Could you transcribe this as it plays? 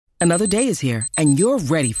Another day is here, and you're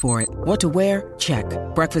ready for it. What to wear? Check.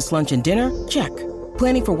 Breakfast, lunch, and dinner? Check.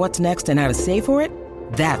 Planning for what's next and how to save for it?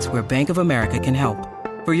 That's where Bank of America can help.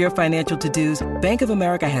 For your financial to-dos, Bank of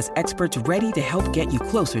America has experts ready to help get you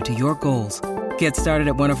closer to your goals. Get started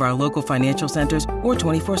at one of our local financial centers or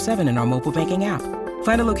 24/7 in our mobile banking app.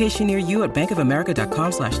 Find a location near you at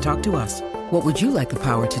bankofamerica.com/talktous. What would you like the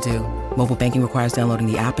power to do? Mobile banking requires downloading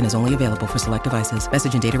the app and is only available for select devices.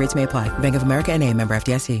 Message and data rates may apply. Bank of America NA, member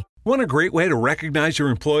FDIC. Want a great way to recognize your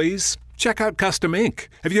employees? Check out Custom Ink.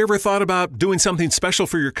 Have you ever thought about doing something special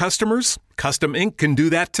for your customers? Custom Ink can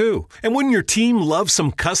do that too. And wouldn't your team love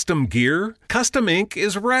some custom gear? Custom Ink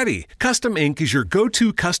is ready. Custom Ink is your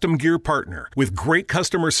go-to custom gear partner with great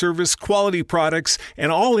customer service, quality products,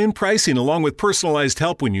 and all-in pricing along with personalized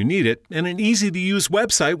help when you need it and an easy-to-use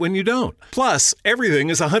website when you don't. Plus,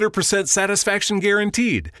 everything is 100% satisfaction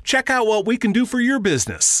guaranteed. Check out what we can do for your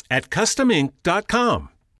business at customink.com.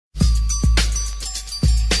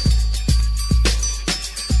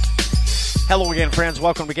 Hello again, friends.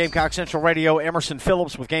 Welcome to Gamecock Central Radio. Emerson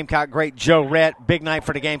Phillips with Gamecock great Joe Rett. Big night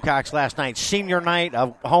for the Gamecocks last night. Senior night,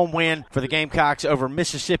 a home win for the Gamecocks over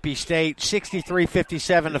Mississippi State.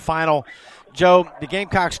 63-57 the final. Joe, the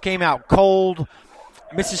Gamecocks came out cold.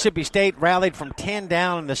 Mississippi State rallied from 10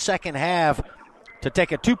 down in the second half to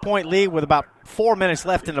take a 2-point lead with about 4 minutes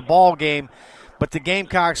left in the ball game. But the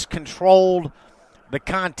Gamecocks controlled the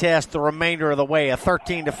contest the remainder of the way, a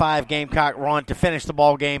 13-5 Gamecock run to finish the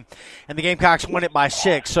ball game, and the Gamecocks win it by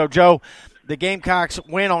 6. So, Joe, the Gamecocks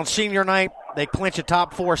win on senior night. They clinch a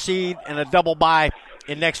top 4 seed and a double bye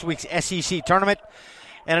in next week's SEC tournament,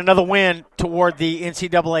 and another win toward the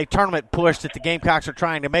NCAA tournament push that the Gamecocks are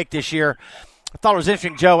trying to make this year. I thought it was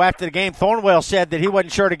interesting, Joe, after the game, Thornwell said that he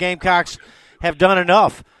wasn't sure the Gamecocks have done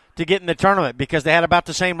enough to get in the tournament because they had about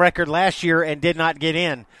the same record last year and did not get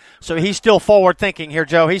in. So he's still forward-thinking here,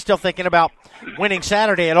 Joe. He's still thinking about winning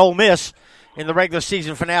Saturday at Ole Miss in the regular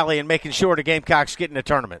season finale and making sure the Gamecocks get in the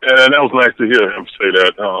tournament. And that was nice to hear him say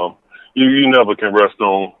that. You never can rest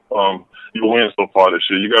on your wins so far this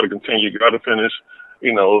year. You got to continue. You got to finish,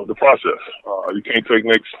 the process. You can't take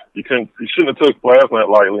you shouldn't have took last night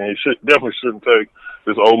lightly, and you definitely shouldn't take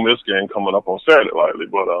this Ole Miss game coming up on Saturday lightly.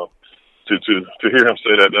 But to hear him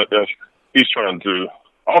say that's he's trying to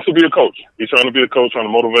also be a coach. He's trying to be a coach, trying to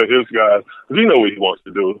motivate his guys because he knows what he wants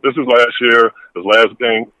to do. This is last year, his last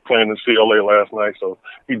game playing in CLA last night, so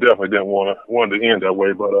he definitely didn't want to end that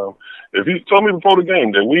way. But if he told me before the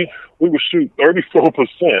game that we would shoot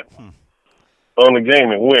 34% on the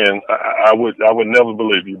game and win, I would never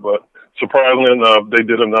believe you. But surprisingly enough, they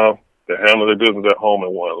did enough to handle their business at home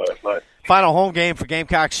and won last night. Final home game for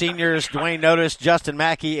Gamecock seniors, Dwayne Notice, Justin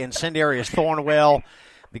Mackey, and Cindarius Thornwell.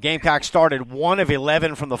 The Gamecocks started 1 of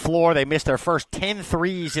 11 from the floor. They missed their first 10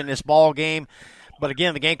 threes in this ball game. But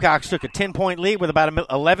again, the Gamecocks took a 10-point lead with about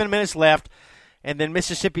 11 minutes left. And then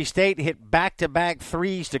Mississippi State hit back-to-back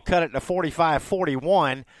threes to cut it to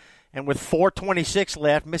 45-41. And with 4:26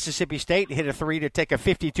 left, Mississippi State hit a three to take a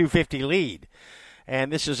 52-50 lead.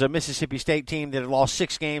 And this is a Mississippi State team that had lost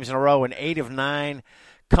 6 games in a row and 8 of 9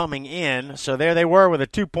 coming in. So there they were with a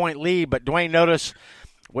 2-point lead, but Dwayne Notice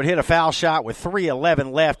would hit a foul shot with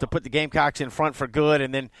 3:11 left to put the Gamecocks in front for good,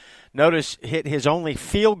 and then Notice hit his only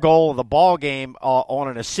field goal of the ball game on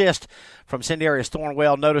an assist from Cindarius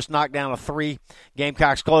Thornwell. Notice knocked down a 3.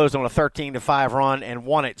 Gamecocks closed on a 13-5 run and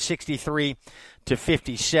won it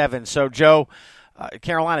 63-57. So, Joe,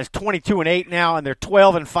 Carolina's 22-8 now, and they're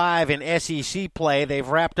 12-5 in SEC play. They've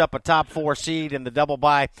wrapped up a top 4 seed in the double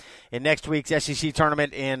bye in next week's SEC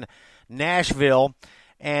tournament in Nashville.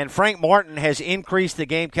 And Frank Martin has increased the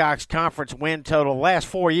Gamecocks conference win total the last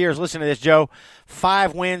 4 years. Listen to this, Joe.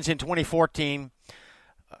 5 wins in 2014,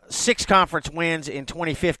 6 conference wins in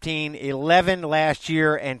 2015, 11 last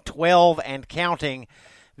year, and 12 and counting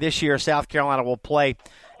this year. South Carolina will play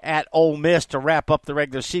at Ole Miss to wrap up the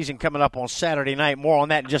regular season coming up on Saturday night. More on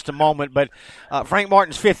that in just a moment. But Frank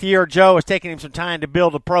Martin's 5th year, Joe, has taken him some time to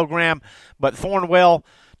build a program. But Thornwell,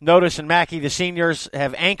 Notice, and Mackey, the seniors,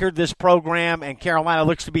 have anchored this program, and Carolina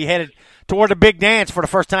looks to be headed toward a big dance for the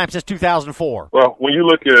first time since 2004. Well, when you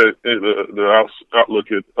look at the outlook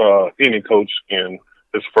at any coach in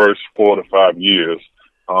his first 4 to 5 years,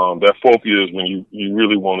 that 4th year is when you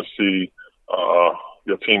really want to see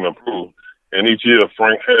your team improve. And each year,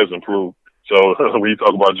 Frank has improved. So when you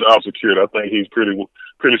talk about job security, I think he's pretty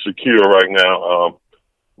secure right now.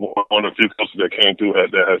 One of the few coaches that came through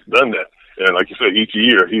that has done that. And like you said, each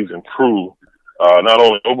year he's improved, not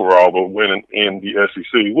only overall, but winning in the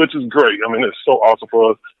SEC, which is great. I mean, it's so awesome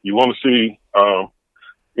for us. You want to see,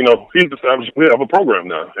 he's established, we have a program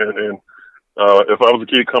now. And if I was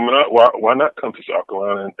a kid coming up, why not come to South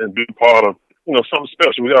Carolina and be part of, something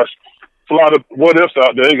special? We got a lot of what ifs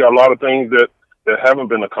out there. You got a lot of things that haven't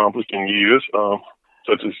been accomplished in years,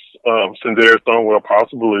 such as Sindarius Thornwell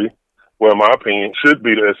possibly, well, in my opinion, should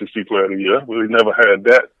be the SEC Player of the Year. We never had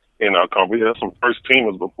that in our company. We had some first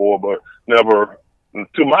teamers before, but never,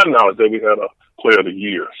 to my knowledge, that we had a Player of the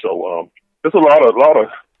Year. So there's a lot of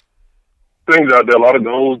things out there, a lot of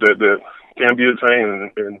goals that can be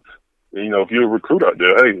attained, and if you're a recruit out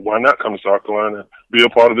there, hey, why not come to South Carolina and be a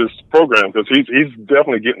part of this program? Because he's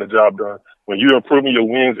definitely getting the job done. When you're improving your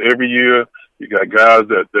wins every year, you got guys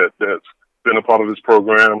that's been a part of this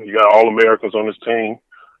program. You got All-Americans on this team.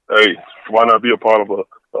 Hey, why not be a part of a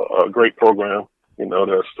great program,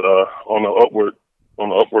 that's on the upward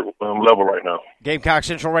level right now. Gamecock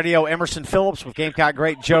Central Radio, Emerson Phillips with Gamecock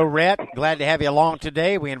great Joe Rett. Glad to have you along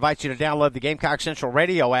today. We invite you to download the Gamecock Central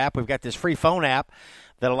Radio app. We've got this free phone app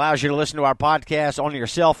that allows you to listen to our podcast on your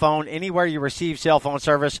cell phone. Anywhere you receive cell phone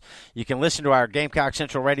service, you can listen to our Gamecock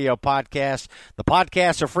Central Radio podcast. The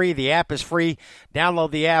podcasts are free. The app is free.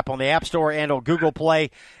 Download the app on the App Store and on Google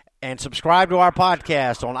Play. And subscribe to our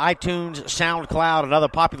podcast on iTunes, SoundCloud, and other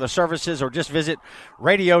popular services, or just visit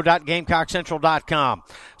radio.gamecockcentral.com.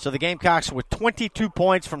 So the Gamecocks with 22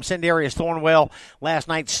 points from Sindarius Thornwell last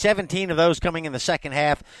night, 17 of those coming in the second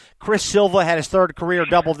half. Chris Silva had his third career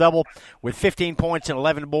double-double with 15 points and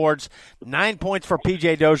 11 boards. 9 points for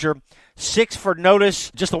P.J. Dozier. 6 for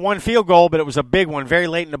Notice, just a one field goal, but it was a big one very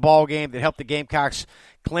late in the ball game that helped the Gamecocks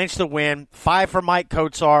clinch the win. 5 for Mike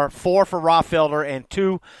Kotsar, 4 for Roffelder, and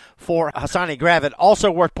 2 for Hassani Gravett.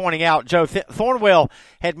 Also worth pointing out, Joe, Thornwell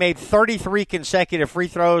had made 33 consecutive free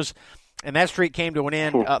throws, and that streak came to an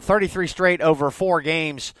end. 33 straight over 4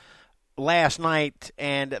 games last night,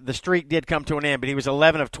 and the streak did come to an end, but he was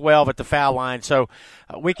 11 of 12 at the foul line. So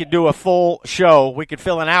we could do a full show. We could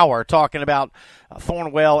fill an hour talking about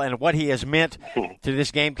Thornwell and what he has meant to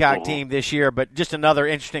this Gamecock team this year. But just another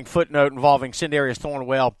interesting footnote involving Sindarius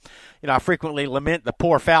Thornwell. I frequently lament the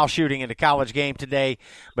poor foul shooting in the college game today,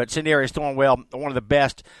 but Sindarius Thornwell, one of the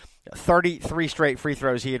best. 33 straight free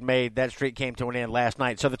throws he had made. That streak came to an end last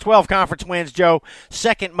night. So the 12 conference wins, Joe,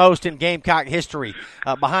 second most in Gamecock history,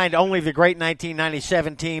 behind only the great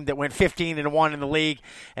 1997 team that went 15-1 in the league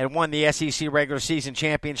and won the SEC regular season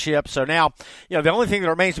championship. So now, the only thing that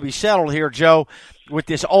remains to be settled here, Joe, with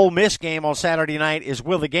this Ole Miss game on Saturday night is,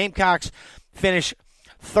 will the Gamecocks finish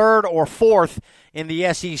third or fourth in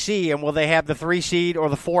the SEC, and will they have the 3 seed or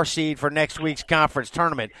the 4 seed for next week's conference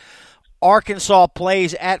tournament? Arkansas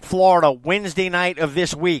plays at Florida Wednesday night of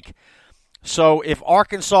this week. So if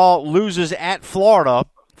Arkansas loses at Florida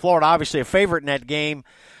obviously a favorite in that game,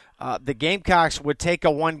 the Gamecocks would take a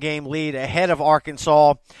 1-game lead ahead of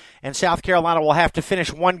Arkansas, and South Carolina will have to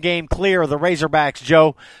finish 1 game clear of the Razorbacks,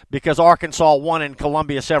 Joe, because Arkansas won in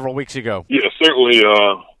Columbia several weeks ago. Yeah, certainly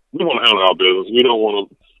we want to handle our business. We don't want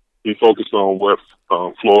to be focused on what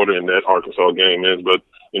Florida and that Arkansas game is, but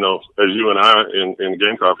as you and I and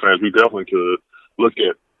Gamecock fans, we definitely could look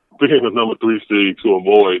at being the number 3 seed to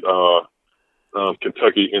avoid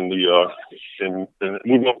Kentucky in the and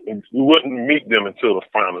we wouldn't meet them until the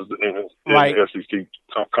finals in right. The SEC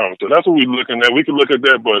conference. So that's what we're looking at. We could look at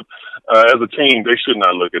that, but as a team, they should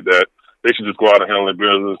not look at that. They should just go out and handle their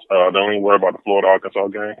business. Don't even worry about the Florida Arkansas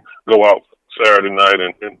game. Go out Saturday night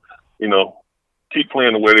and keep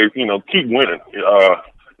playing the way they keep winning.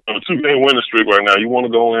 A 2-game winning streak right now. You want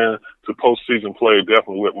to go in to postseason play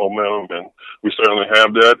definitely with momentum, and we certainly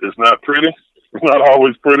have that. It's not pretty. It's not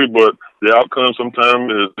always pretty, but the outcome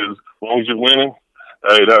sometimes is as long as you're winning,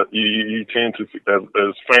 hey, that you tend to,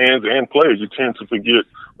 as fans and players, you tend to forget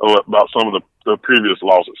about some of the previous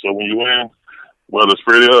losses. So when you win, whether it's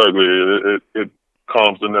pretty or ugly, it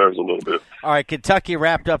calms the nerves a little bit. All right, Kentucky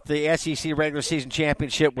wrapped up the SEC regular season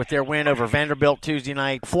championship with their win over Vanderbilt Tuesday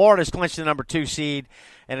night. Florida's clinched the number 2 seed,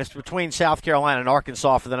 and it's between South Carolina and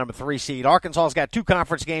Arkansas for the number 3 seed. Arkansas's got 2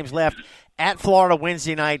 conference games left at Florida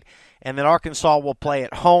Wednesday night, and then Arkansas will play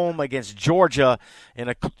at home against Georgia in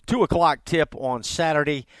a 2 o'clock tip on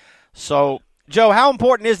Saturday. So, Joe, how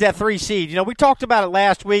important is that 3 seed? We talked about it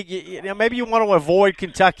last week. Maybe you want to avoid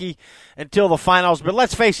Kentucky until the finals, but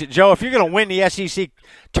let's face it, Joe, if you're going to win the SEC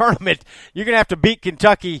tournament, you're going to have to beat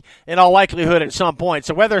Kentucky in all likelihood at some point.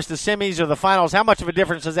 So whether it's the semis or the finals, how much of a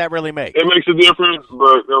difference does that really make? It makes a difference,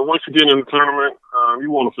 but once you get in the tournament, you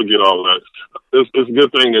want to forget all that. It's a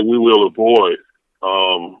good thing that we will avoid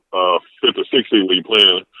 5th or 6th seed where you're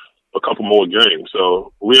playing a couple more games.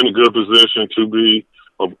 So we're in a good position to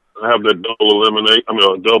have that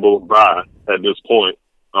double bye at this point.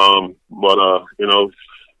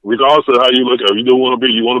 Regardless of how you look at it, you want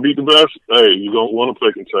to beat the best. Hey, you don't want to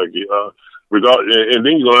play Kentucky. And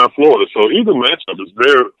then you're going to have Florida. So either matchup is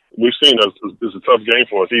we've seen it's a tough game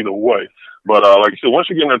for us either way. But like I said, once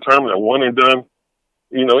you get in that tournament, one and done,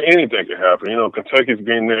 you know, anything can happen. You know, Kentucky's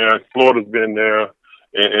been there, Florida's been there,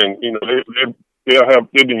 and you know,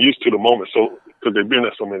 they've been used to the moment, so because they've been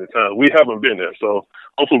there so many times. We haven't been there, so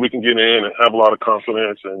hopefully we can get in and have a lot of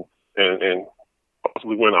confidence and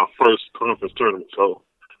possibly win our first conference tournament. So,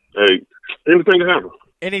 hey, anything can happen.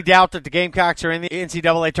 Any doubt that the Gamecocks are in the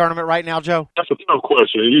NCAA tournament right now, Joe? That's a tough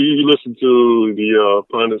question. You listen to the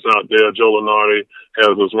pundits out there. Joe Lunardi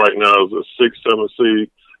has us right now as a 6-7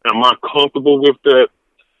 seed. Am I comfortable with that?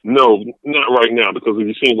 No, not right now, because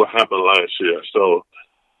you've seen what happened last year. So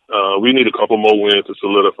we need a couple more wins to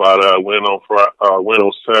solidify that. Win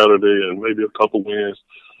on Saturday, and maybe a couple wins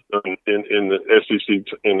in the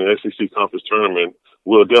SEC conference tournament.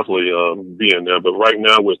 We'll definitely be in there. But right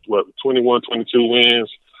now, with 21, 22 wins,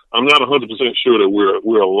 I'm not 100% sure that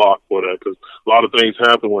we're a lock for that, because a lot of things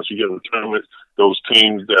happen once you get in the tournament. Those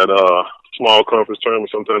teams that small conference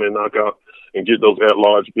tournaments, sometimes they knock out and get those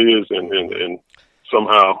at-large bids, and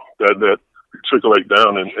somehow that trickles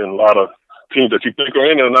down in a lot of teams that you think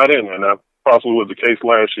are in there, not in there. And that possibly was the case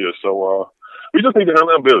last year. So we just need to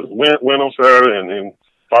handle that business. Win on Saturday, and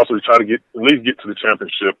possibly try to at least get to the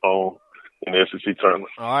championship in the SEC tournament.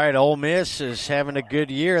 All right, Ole Miss is having a good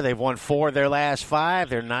year. They've won 4 of their last 5.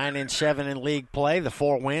 They're 9-7 in league play. The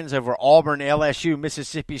 4 wins over Auburn, LSU,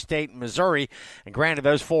 Mississippi State, and Missouri. And granted,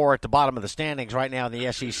 those 4 are at the bottom of the standings right now in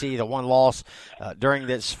the SEC. The one loss during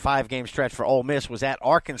this 5-game stretch for Ole Miss was at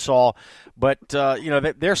Arkansas. But,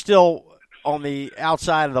 they're still on the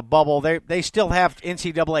outside of the bubble. They still have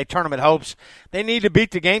NCAA tournament hopes. They need to beat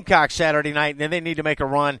the Gamecocks Saturday night, and then they need to make a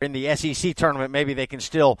run in the SEC tournament. Maybe they can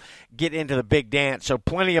still get into the big dance. So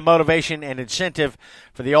plenty of motivation and incentive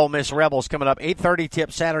for the Ole Miss Rebels coming up. 8:30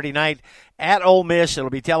 tip Saturday night at Ole Miss. It'll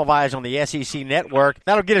be televised on the SEC Network.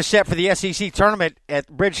 That'll get us set for the SEC tournament at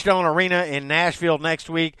Bridgestone Arena in Nashville next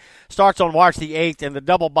week. Starts on March the 8th, and the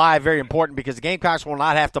double bye very important because the Gamecocks will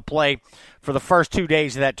not have to play for the first 2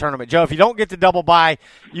 days of that tournament. Joe, if you don't get the double bye,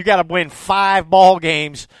 you got to win 5 ball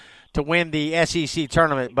games to win the SEC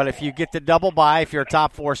tournament. But if you get the double bye, if you're a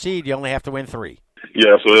top 4 seed, you only have to win 3.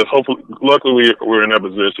 Yeah, so luckily we're in that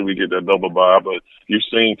position. We get that double bye, but you've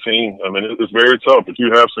seen teams. I mean, it's very tough, but you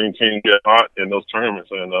have seen teams get hot in those tournaments,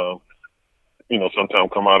 and sometimes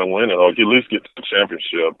come out and win it, or at least get to the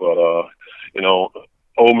championship. But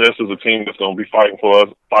Ole Miss is a team that's going to be fighting for us.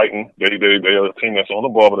 They are a team that's on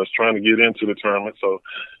the ball, but that's trying to get into the tournament. So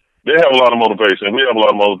they have a lot of motivation. We have a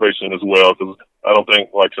lot of motivation as well, because I don't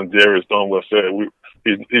think, like Darius Stonewall said,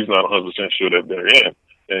 he's not 100% sure that they're in.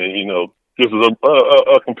 And this is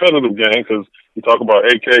a competitive game, because you talk about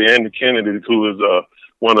AK and Kennedy, who is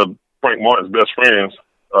one of Frank Martin's best friends.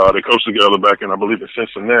 They coached together back in, I believe, in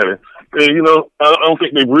Cincinnati. And, I don't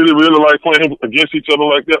think they really like playing against each other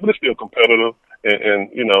like that, but it's still competitive. And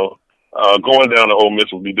going down to Ole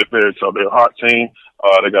Miss will be very tough. They're a hot team.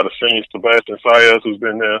 They got a senior, Sebastian Sayas, who's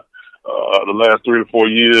been there the last 3 or 4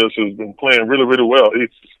 years, who's been playing really, really well. He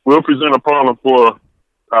will present a problem for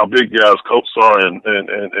our big guys, Coach Sarr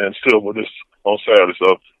and Silver, this on Saturday.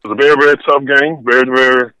 So it's a very, very tough game, very,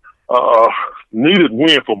 very needed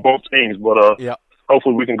win for both teams. But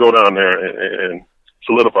hopefully we can go down there and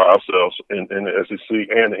solidify ourselves in the SEC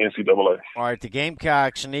and the NCAA. All right, the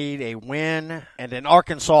Gamecocks need a win and an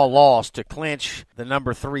Arkansas loss to clinch the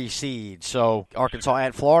number 3 seed. So Arkansas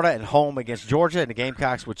at Florida and home against Georgia, and the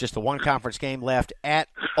Gamecocks with just the one conference game left at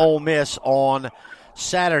Ole Miss on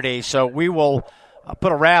Saturday. So we will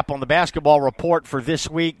put a wrap on the basketball report for this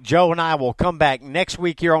week. Joe and I will come back next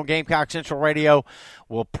week here on Gamecock Central Radio.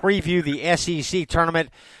 We'll preview the SEC tournament.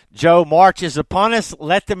 Joe, March is upon us.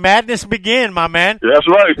 Let the madness begin, my man. Yeah, that's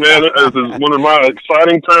right, man. This is one of my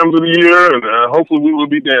exciting times of the year, and hopefully we will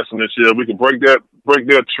be dancing this year. We can break that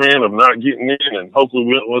trend of not getting in, and hopefully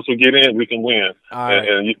once we get in, we can win. Right.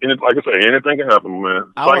 And like I say, anything can happen,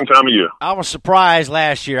 man. Exciting time of year. I was surprised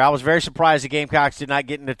last year. I was very surprised the Gamecocks did not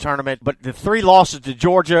get in the tournament, but the 3 losses to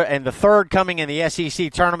Georgia and the 3rd coming in the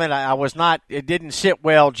SEC tournament, it didn't sit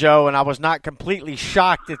well, Joe, and I was not completely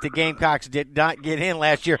shocked that the Gamecocks did not get in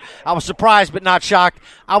last year. I was surprised but not shocked.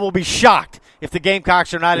 I will be shocked if the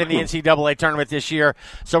Gamecocks are not in the NCAA tournament this year.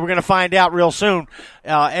 So we're going to find out real soon.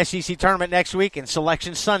 SEC tournament next week and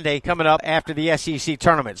Selection Sunday coming up after the SEC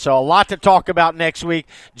tournament. So a lot to talk about next week.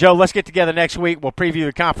 Joe, let's get together next week. We'll preview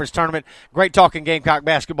the conference tournament. Great talking Gamecock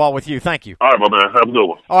basketball with you. Thank you. All right, my man. Have a good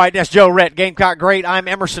one. All right, that's Joe Rett, Gamecock Great. I'm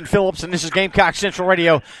Emerson Phillips, and this is Gamecock Central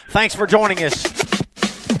Radio. Thanks for joining us.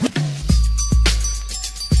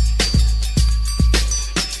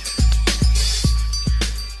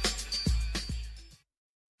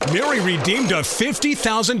 Mary redeemed a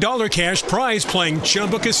 $50,000 cash prize playing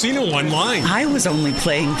Chumba Casino online. I was only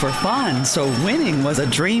playing for fun, so winning was a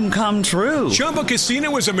dream come true. Chumba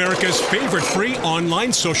Casino is America's favorite free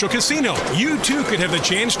online social casino. You too could have the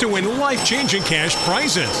chance to win life-changing cash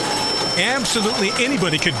prizes. Absolutely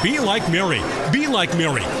anybody could be like Mary. Be like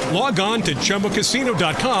Mary. Log on to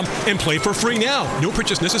ChumbaCasino.com and play for free now. No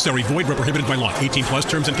purchase necessary. Void where prohibited by law. 18 plus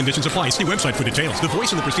terms and conditions apply. See website for details. The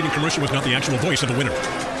voice in the preceding commercial was not the actual voice of the winner.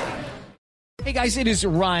 Hey guys, it is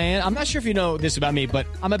Ryan. I'm not sure if you know this about me, but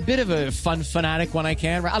I'm a bit of a fun fanatic when I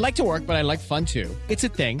can. I like to work, but I like fun too. It's a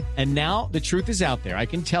thing. And now the truth is out there. I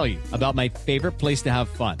can tell you about my favorite place to have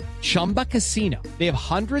fun. Chumba Casino. They have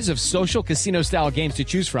hundreds of social casino style games to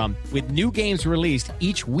choose from with new games released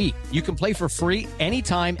each week. You can play for free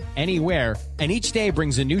anytime, anywhere. And each day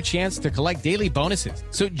brings a new chance to collect daily bonuses.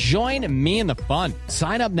 So join me in the fun.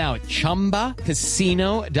 Sign up now at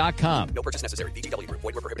ChumbaCasino.com. No purchase necessary. VGW Group.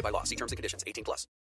 Void where prohibited by law. See terms and conditions. 18 plus.